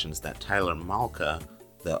allegations that Tyler Malka,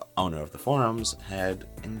 the owner of the forums, had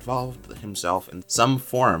involved himself in some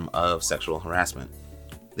form of sexual harassment.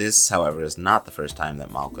 This, however, is not the first time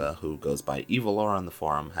that Malka, who goes by Evilor on the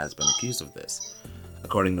forum, has been accused of this.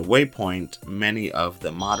 According to Waypoint, many of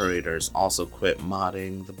the moderators also quit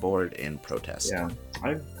modding the board in protest. Yeah,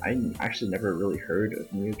 I actually never really heard of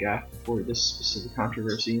NeoGAF before this specific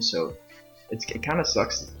controversy, so it kind of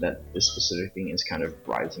sucks that this specific thing is kind of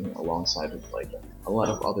rising alongside of a lot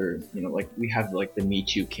of other, we have the Me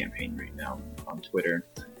Too campaign right now on Twitter.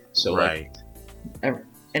 So right.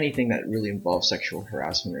 Anything that really involves sexual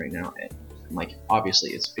harassment right now, and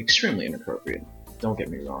obviously it's extremely inappropriate. Don't get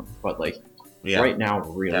me wrong, but right now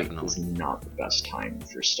really definitely is not the best time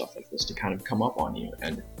for stuff like this to kind of come up on you,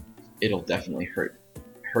 and it'll definitely hurt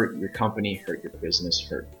your company, hurt your business,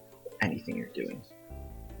 hurt anything you're doing.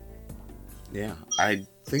 Yeah, I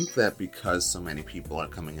think that because so many people are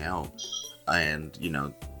coming out and,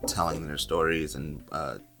 telling their stories and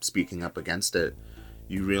speaking up against it,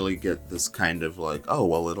 you really get this kind of oh,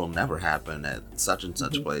 well, it'll never happen at such and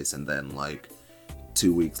such place, and then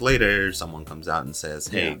 2 weeks later, someone comes out and says,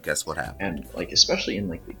 hey, guess what happened? And especially in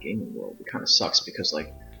the gaming world, it kind of sucks because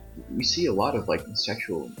we see a lot of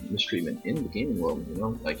sexual mistreatment in the gaming world,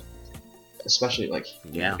 especially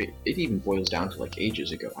it even boils down to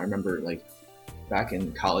ages ago. I remember back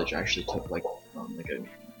in college, I actually took a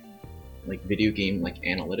video game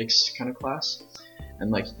analytics kind of class,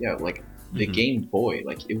 and the Game Boy,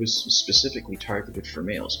 it was specifically targeted for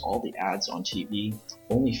males. All the ads on TV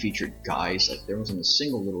only featured guys. There wasn't a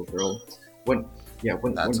single little girl. When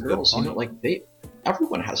girls,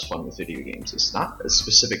 everyone has fun with video games. It's not a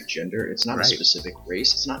specific gender. It's not a specific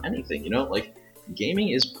race. It's not anything. Gaming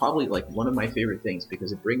is probably one of my favorite things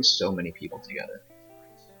because it brings so many people together.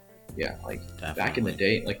 Yeah, Definitely. Back in the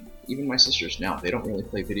day, even my sisters now, they don't really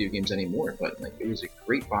play video games anymore, but it was a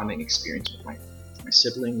great bonding experience with my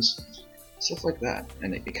siblings, stuff like that.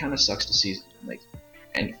 And it kind of sucks to see like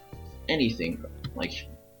and anything like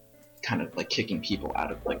kind of like kicking people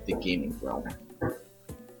out of like the gaming realm.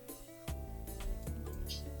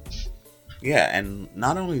 Yeah, and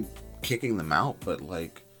not only kicking them out, but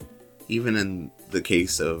like even in the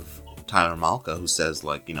case of Tyler Malka, who says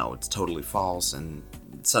like, it's totally false, and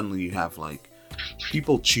suddenly you have like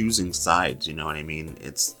people choosing sides, you know what I mean?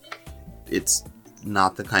 It's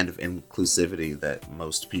not the kind of inclusivity that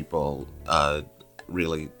most people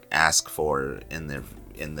really ask for in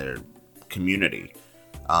their community.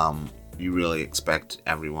 You really expect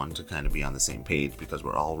everyone to kind of be on the same page because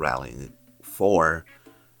we're all rallying for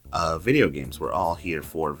video games. We're all here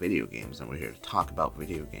for video games, and we're here to talk about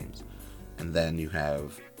video games. And then you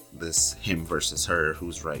have this him versus her,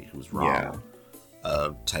 who's right, who's wrong,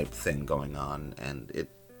 type thing going on, and it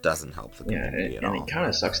doesn't help the community at all. And it kind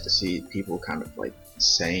of sucks to see people kind of like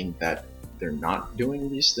saying that they're not doing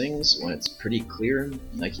these things when it's pretty clear.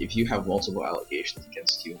 Like if you have multiple allegations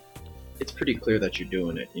against you, it's pretty clear that you're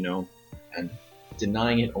doing it, and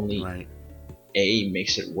denying it only A,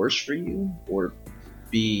 makes it worse for you, or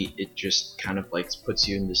B, it just kind of like puts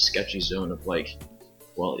you in this sketchy zone of like,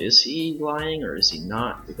 well, is he lying or is he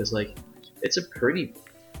not? Because like it's a pretty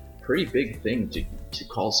big thing to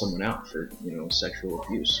call someone out for sexual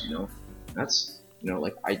abuse. That's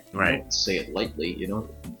like I don't say it lightly.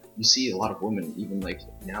 You see a lot of women even like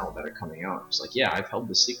now that are coming out. It's like, yeah, I've held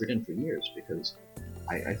this secret in for years because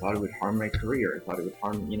I thought it would harm my career. I thought it would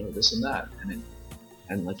harm this and that,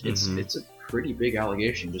 and like it's a pretty big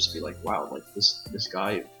allegation just to be like, wow, like this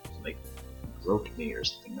guy like groped me or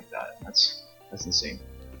something like that. That's insane.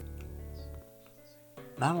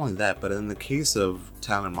 Not only that, but in the case of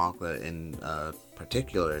Tyler Malka in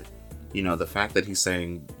particular, the fact that he's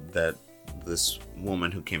saying that this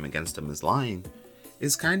woman who came against him is lying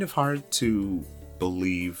is kind of hard to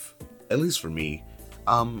believe, at least for me,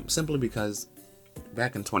 simply because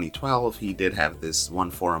back in 2012, he did have this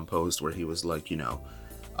one forum post where he was like,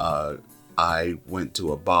 I went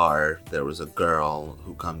to a bar, there was a girl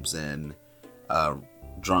who comes in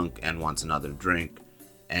drunk and wants another drink,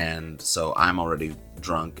 and so I'm already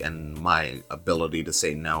drunk and my ability to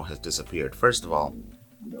say no has disappeared. First of all,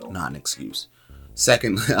 not an excuse.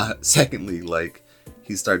 Secondly, like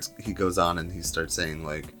he goes on and he starts saying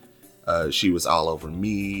like she was all over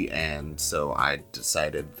me, and so I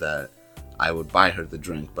decided that I would buy her the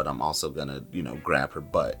drink, but I'm also gonna grab her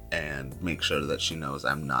butt and make sure that she knows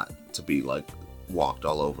I'm not to be like walked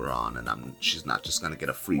all over on, and she's not just gonna get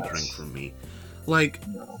a free drink from me. Like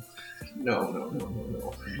no.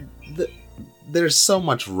 There's so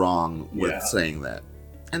much wrong with saying that.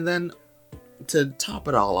 And then to top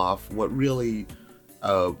it all off, what really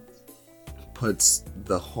puts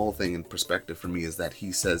the whole thing in perspective for me is that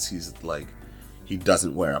he says he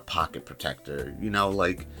doesn't wear a pocket protector.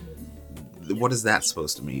 Like, what is that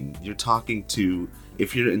supposed to mean? You're talking to,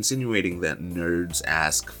 if you're insinuating that nerds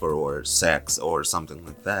ask for sex or something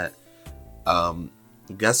like that,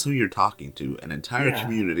 guess who you're talking to? An entire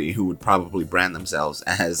community who would probably brand themselves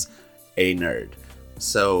as a nerd.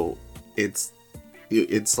 So it's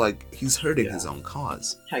like he's hurting his own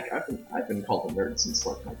cause. Heck, I've been called a nerd since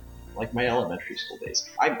like my elementary school days.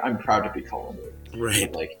 I'm proud to be called a nerd.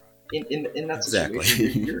 Right. But, like in that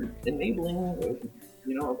situation, you're enabling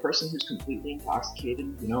a person who's completely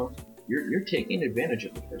intoxicated. You're taking advantage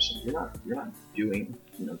of the person. You're not doing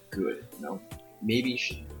good. Maybe you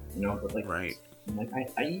should but like right. Like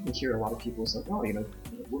I even hear a lot of people say, oh,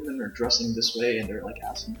 women are dressing this way and they're like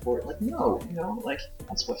asking for it. Like, no, like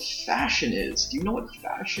that's what fashion is. Do you know what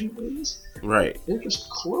fashion is? Right. They're just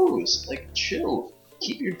clothes. Like, chill.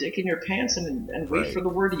 Keep your dick in your pants and wait for the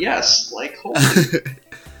word yes. Like, holy.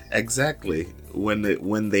 Exactly.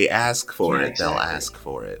 When they ask for it, they'll ask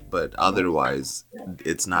for it. But otherwise,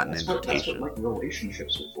 it's not an invitation. That's what like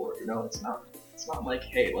relationships are for. It's not like,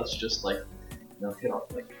 hey, let's just like hit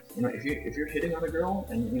off. Like, if you're hitting on a girl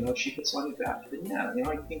and she hits on you back, then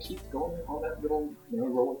you can keep going on that little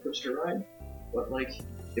roller coaster ride. But like,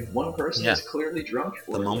 if one person is clearly drunk,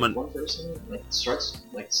 or the moment one person starts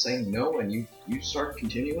saying no and you start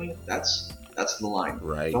continuing, that's the line.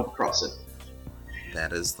 Right. Don't cross it.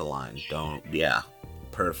 That is the line. Don't. Yeah.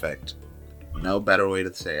 Perfect. No better way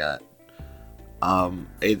to say that.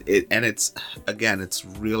 It's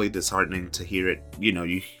really disheartening to hear it.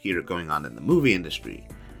 You hear it going on in the movie industry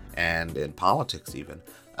and in politics even.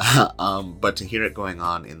 But to hear it going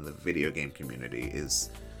on in the video game community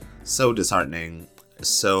is so disheartening.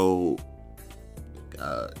 So,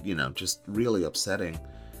 just really upsetting.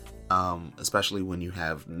 Especially when you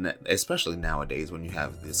have, especially nowadays when you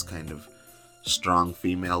have this kind of strong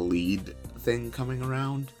female lead thing coming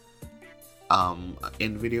around.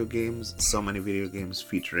 In video games, so many video games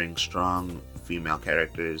featuring strong female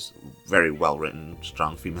characters, very well written,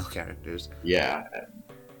 strong female characters. Yeah,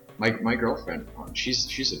 my girlfriend,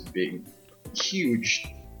 she's a big, huge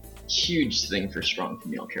thing for strong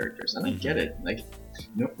female characters, and I get it. Like,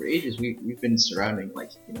 for ages we've been surrounding,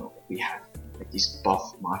 like, we have like these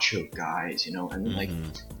buff macho guys, and like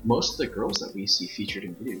most of the girls that we see featured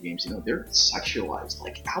in video games, they're sexualized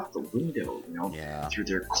like out the window, through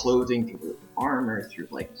their clothing, through their armor, through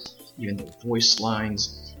like even their voice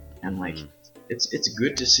lines, and like it's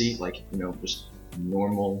good to see, like, just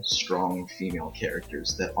normal, strong female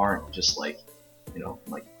characters that aren't just like,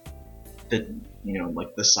 like the,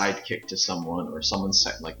 like the sidekick to someone, or someone's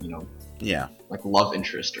like, like love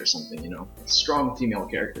interest or something, strong female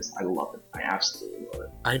characters. I love it. I absolutely love it.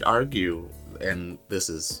 I'd argue, and this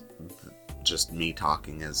is just me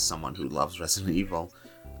talking as someone who loves Resident Evil,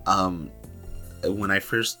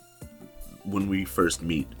 when we first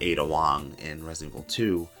meet Ada Wong in Resident Evil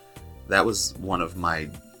 2, that was one of my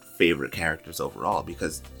favorite characters overall,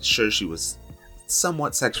 because sure, she was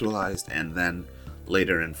somewhat sexualized, and then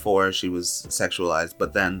later in 4 she was sexualized,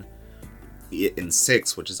 but then in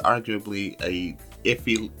 6, which is arguably a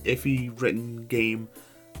iffy written game,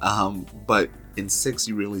 but in 6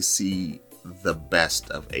 you really see the best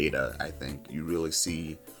of Ada. I think you really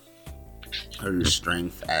see her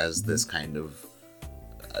strength as this kind of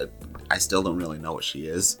I still don't really know what she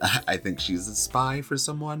is. I think she's a spy for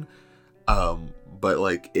someone, but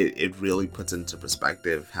like it really puts into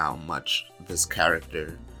perspective how much this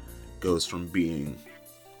character goes from being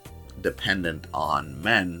dependent on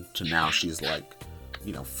men to now she's like,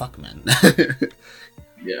 fuck men.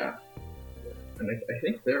 Yeah. And I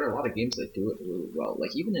think there are a lot of games that do it really well.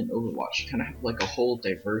 Like, even in Overwatch, you kind of have like a whole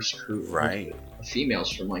diverse crew, right? Of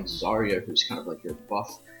females, from like Zarya, who's kind of like your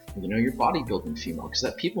buff, your bodybuilding female, because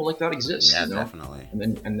that people like that exist. Yeah, definitely. And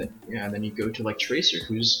then you go to like Tracer,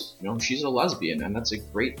 who's she's a lesbian, and that's a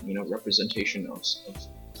great representation of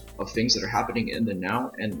things that are happening in the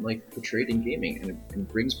now and like portrayed in gaming, and it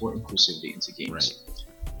brings more inclusivity into games.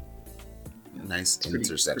 Right. Nice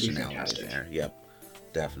intersectionality there. Yep,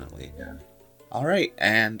 definitely. Yeah. All right,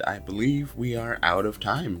 and I believe we are out of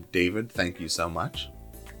time. David, thank you so much.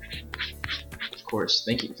 Of course,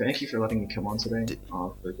 thank you for letting me come on today.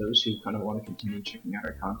 For those who kind of want to continue checking out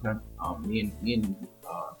our content, me and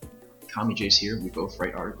Kami Jace here, we both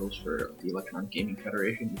write articles for the Electronic Gaming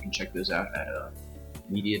Federation. You can check those out at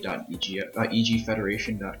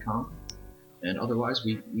media.egfederation.com. And otherwise,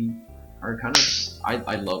 we are kind of,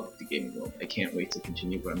 I love the gaming world. I can't wait to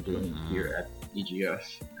continue what I'm doing here at EGF,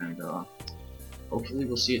 and hopefully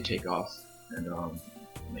we'll see it take off. And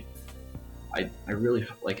I really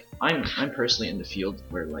like, I'm personally in the field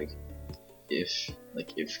where if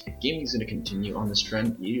gaming is going to continue on this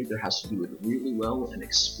trend, it either has to do it really well and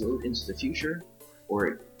explode into the future,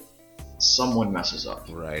 or someone messes up,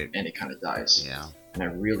 right, and it kind of dies. Yeah. And I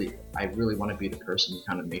really want to be the person who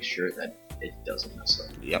kind of makes sure that it doesn't mess up.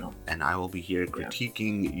 Yep. And I will be here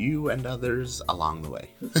critiquing you and others along the way.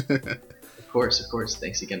 Of course.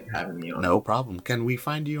 Thanks again for having me on. No problem. Can we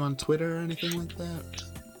find you on Twitter or anything like that?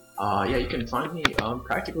 Yeah, you can find me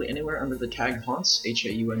practically anywhere under the tag Hauntze,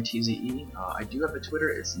 Hauntze. I do have a Twitter.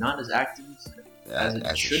 It's not as active as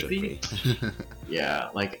it should be. Yeah,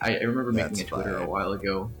 like I remember making a Twitter a while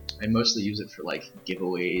ago. I mostly use it for like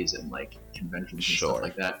giveaways and like conventions and stuff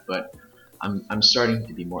like that. But I'm starting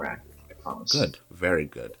to be more active, I promise. Good, very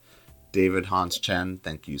good. David Hauntze Chen,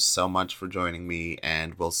 thank you so much for joining me,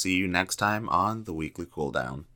 and we'll see you next time on the Weekly Cooldown.